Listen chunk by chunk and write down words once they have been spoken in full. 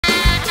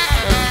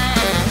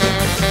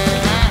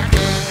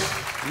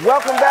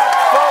Welcome back,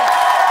 folks.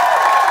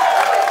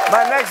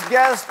 My next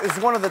guest is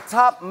one of the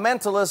top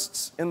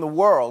mentalists in the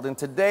world, and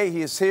today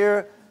he is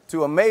here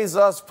to amaze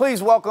us.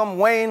 Please welcome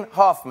Wayne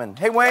Hoffman.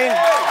 Hey, Wayne. Hey.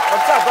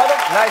 What's up, brother?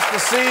 Nice to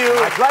see you.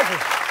 My pleasure.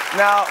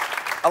 Now,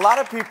 a lot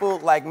of people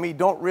like me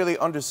don't really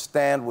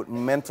understand what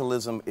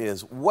mentalism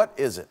is. What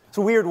is it? It's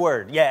a weird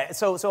word, yeah.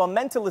 So a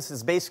mentalist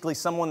is basically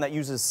someone that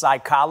uses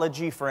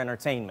psychology for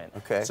entertainment.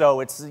 Okay.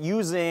 So it's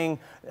using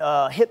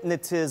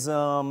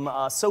hypnotism,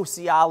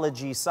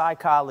 sociology,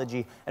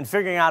 psychology, and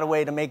figuring out a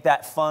way to make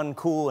that fun,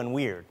 cool, and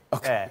weird.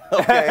 Okay. Yeah.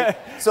 Okay.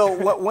 So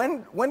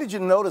when did you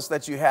notice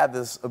that you had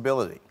this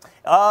ability?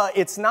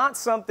 It's not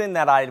something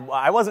that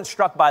I wasn't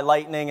struck by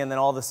lightning and then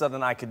all of a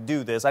sudden I could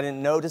do this. I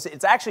didn't notice it.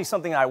 It's actually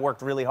something I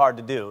worked really hard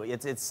to do.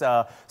 It's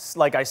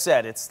like I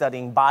said, it's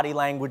studying body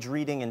language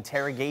reading,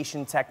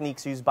 interrogation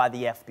techniques used by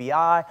the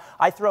FBI.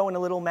 I throw in a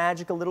little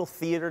magic, a little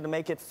theater to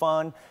make it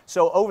fun.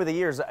 So over the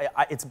years,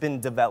 it's been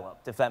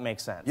developed, if that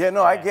makes sense. Yeah,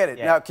 no, I get it.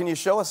 Yeah. Now, can you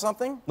show us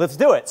something? Let's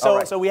do it. All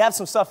right. So we have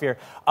some stuff here.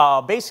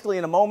 Basically,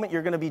 in a moment,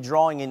 you're going to be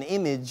drawing an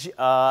image,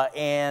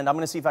 and I'm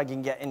going to see if I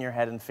can get in your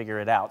head and figure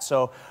it out.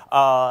 So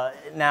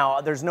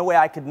now, there's no way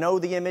I could know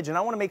the image, and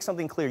I want to make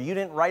something clear. You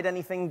didn't write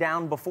anything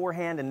down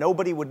beforehand, and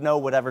nobody would know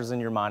whatever's in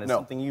your mind. It's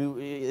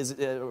something is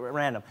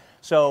random.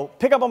 So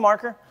pick up a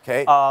marker.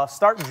 Okay.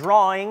 Start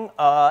drawing,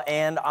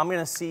 and I'm going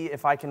to see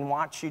if I can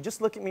watch you.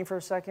 Just look at me for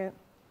a second.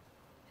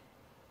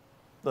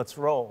 Let's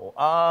roll.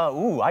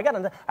 Ooh, I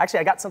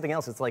got something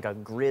else. It's like a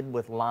grid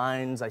with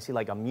lines. I see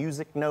like a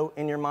music note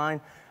in your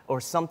mind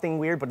or something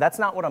weird, but that's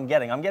not what I'm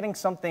getting. I'm getting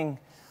something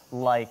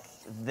like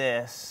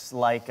this,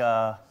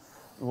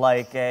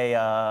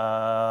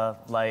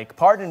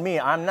 pardon me,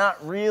 I'm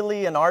not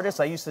really an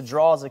artist. I used to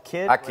draw as a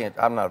kid.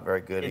 I'm not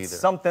very good either. It's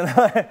something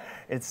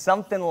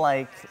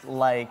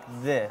like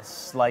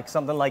this,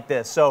 something like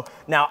this. So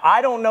now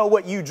I don't know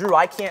what you drew.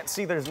 I can't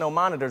see, there's no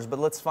monitors, but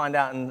let's find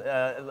out. And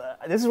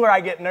this is where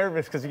I get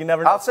nervous because you can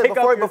never know. I'll say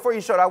before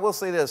you show it, I will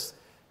say this.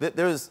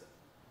 This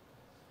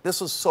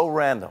was so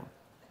random.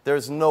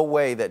 There's no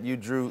way that you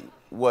drew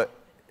what.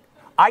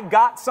 I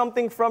got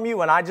something from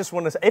you, and I just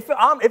want to say, if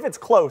it's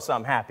close,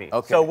 I'm happy.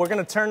 Okay. So we're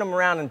going to turn them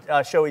around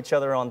and show each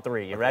other on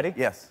 3. You ready?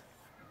 Yes.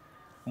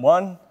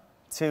 1,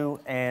 2,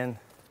 and...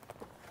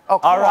 Oh,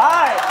 all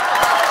right.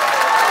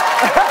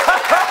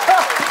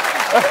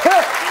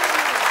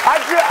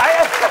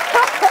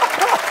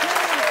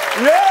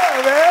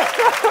 Yeah, man.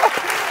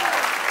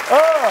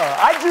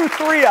 I drew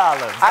 3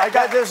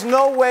 olives. There's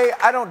no way,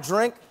 I don't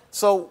drink,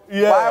 so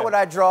why would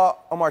I draw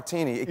a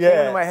martini? It came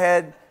into my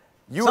head.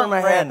 You were in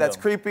my head. That's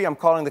creepy. I'm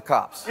calling the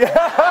cops.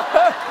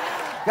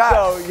 Gosh.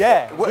 So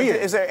yeah.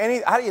 Is there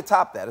any? How do you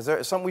top that? Is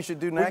there something we should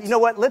do next? You know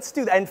what? Let's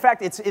do that. In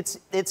fact,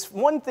 it's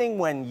one thing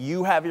when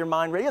you have your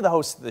mind ready. You're the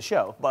host of the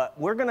show, but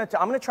I'm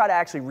gonna try to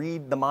actually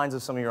read the minds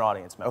of some of your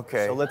audience members.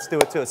 Okay. So let's do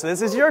it too. So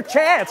this is your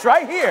chance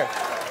right here.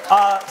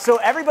 So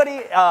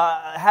everybody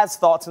has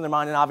thoughts in their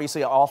mind, and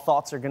obviously all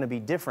thoughts are going to be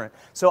different.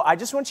 So I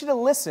just want you to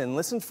listen.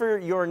 Listen for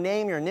your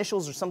name, your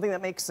initials, or something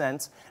that makes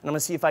sense, and I'm gonna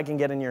see if I can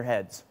get in your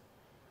heads.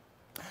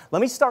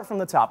 Let me start from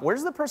the top.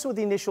 Where's the person with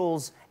the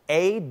initials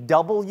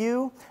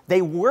AW?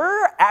 They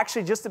were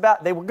actually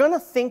they were going to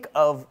think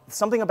of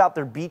something about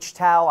their beach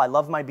towel. I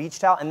love my beach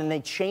towel. And then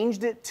they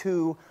changed it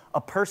to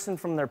a person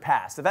from their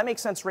past. If that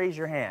makes sense, raise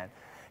your hand.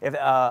 If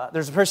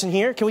there's a person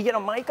here, can we get a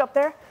mic up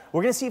there?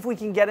 We're going to see if we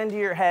can get into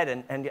your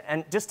head.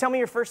 And just tell me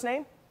your first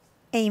name.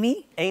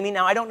 Amy. Amy.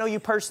 Now, I don't know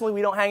you personally.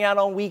 We don't hang out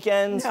on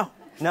weekends. No.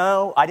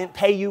 No, I didn't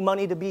pay you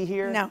money to be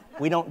here? No.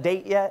 We don't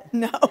date yet?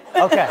 No.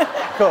 Okay,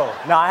 cool.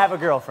 No, I have a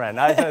girlfriend.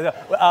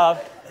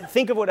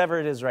 Think of whatever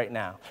it is right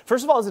now.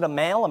 First of all, is it a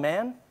male, a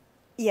man?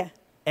 Yeah.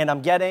 And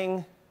I'm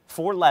getting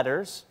 4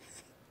 letters.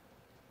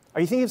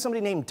 Are you thinking of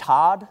somebody named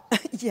Todd?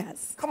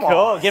 Yes. Come on.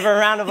 Cool, give her a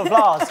round of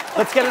applause.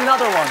 Let's get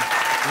another one.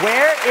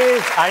 Where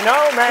is, I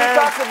know, man. He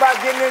talks about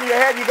getting in your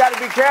head. You got to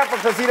be careful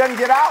because he doesn't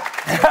get out.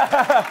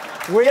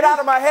 Get out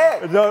of my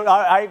head. No,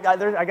 I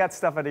got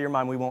stuff out of your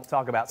mind we won't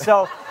talk about.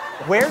 So,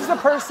 where's the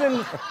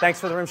person, thanks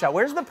for the rim shot.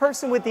 Where's the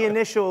person with the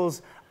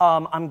initials,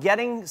 I'm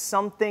getting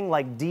something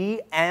like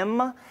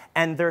DM,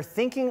 and they're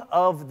thinking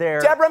of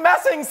their... Deborah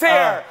Messing's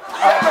here.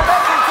 Deborah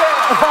Messing's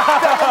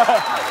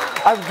here.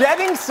 I'm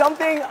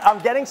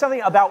getting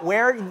something about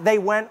where they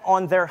went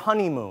on their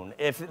honeymoon.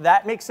 If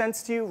that makes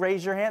sense to you,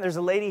 raise your hand. There's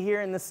a lady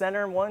here in the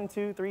center, 1,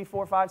 2, 3,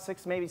 4, 5,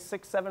 6, maybe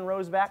 6, 7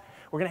 rows back.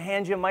 We're going to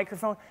hand you a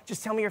microphone.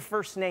 Just tell me your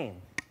first name.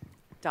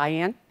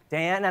 Diane.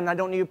 Dan, and I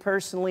don't know you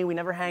personally. We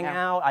never hang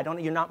out.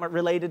 You're not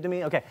related to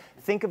me. Okay,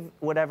 think of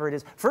whatever it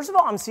is. First of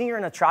all, I'm seeing you're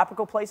in a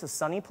tropical place, a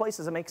sunny place.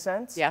 Does it make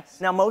sense? Yes.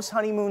 Now, most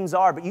honeymoons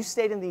are, but you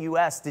stayed in the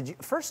U.S.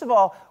 First of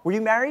all, were you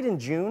married in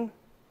June?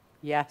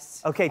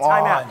 Yes. Okay,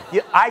 time out.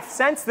 I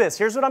sense this.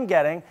 Here's what I'm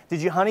getting.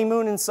 Did you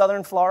honeymoon in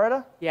southern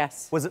Florida?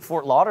 Yes. Was it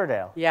Fort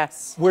Lauderdale?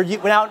 Yes.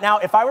 Now,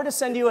 if I were to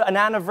send you an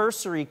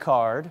anniversary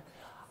card,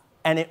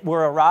 and if it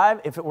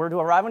were to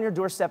arrive on your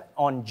doorstep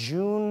on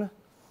June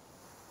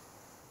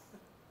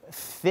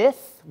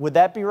 5th, would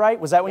that be right?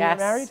 Was that when you were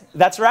married?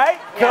 That's right?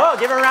 Yeah. Cool.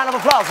 Give her a round of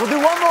applause. We'll do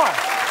one more.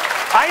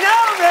 I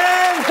know,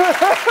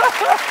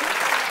 man.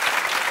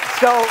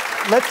 So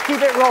let's keep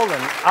it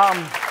rolling.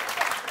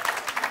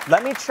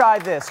 Let me try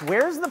this.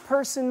 Where's the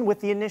person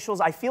with the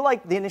initials? I feel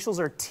like the initials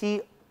are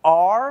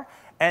TR,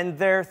 and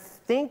they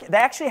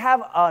actually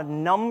have a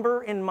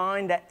number in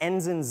mind that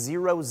ends in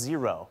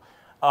 00.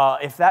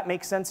 If that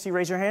makes sense to you,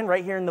 raise your hand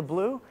right here in the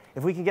blue.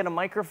 If we could get a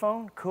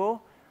microphone,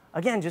 cool.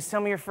 Again, just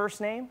tell me your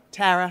first name.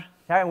 Tara.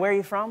 Tara, where are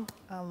you from?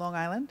 Long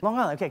Island. Long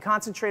Island. Okay,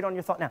 concentrate on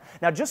your thought now.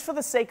 Now, just for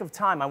the sake of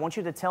time, I want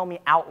you to tell me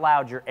out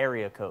loud your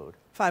area code.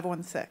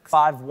 516.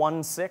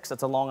 516.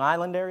 That's a Long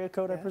Island area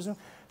code, yes. I presume.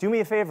 Do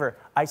me a favor.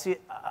 I see,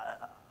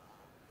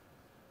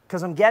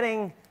 because I'm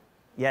getting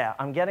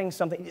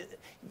something.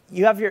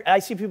 You have I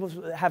see people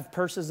have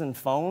purses and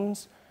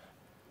phones.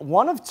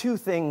 One of two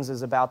things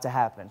is about to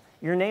happen.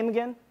 Your name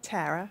again?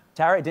 Tara.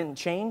 Tara, it didn't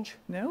change?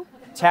 No.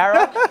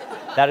 Tara,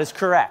 that is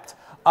correct.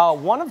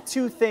 One of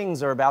two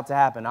things are about to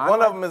happen.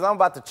 One of them is I'm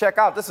about to check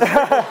out. This is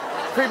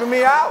creeping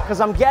me out.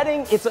 Because I'm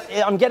getting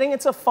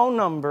it's a phone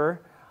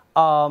number.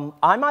 I'm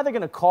either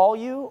going to call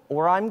you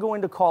or I'm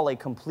going to call a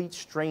complete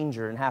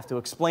stranger and have to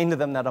explain to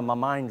them that I'm a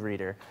mind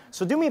reader.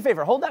 So do me a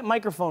favor, hold that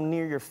microphone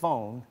near your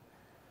phone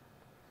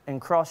and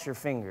cross your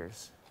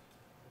fingers.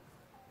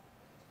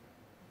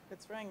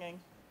 It's ringing.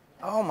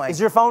 Oh my. Is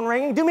your phone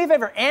ringing? Do me a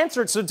favor,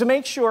 answer it so to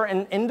make sure,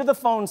 and into the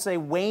phone say,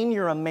 Wayne,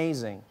 you're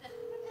amazing.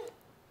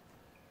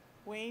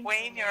 Wayne,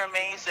 you're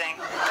amazing.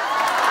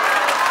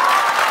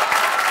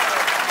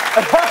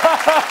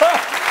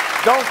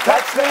 Don't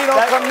touch me, don't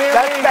come near me.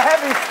 That's the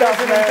heavy stuff,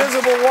 There's an man.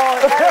 invisible wall.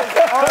 That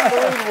is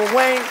unbelievable,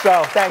 Wayne.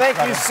 So, thank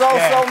you so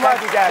much.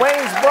 Thank you, guys.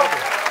 Wayne's book,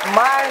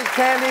 Mind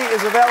Candy,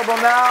 is available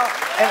now.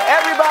 And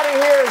everybody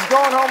here is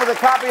going home with a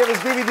copy of his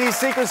DVD,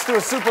 Secrets to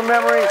a Super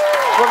Memory.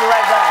 We'll be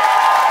right back.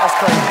 That's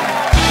crazy.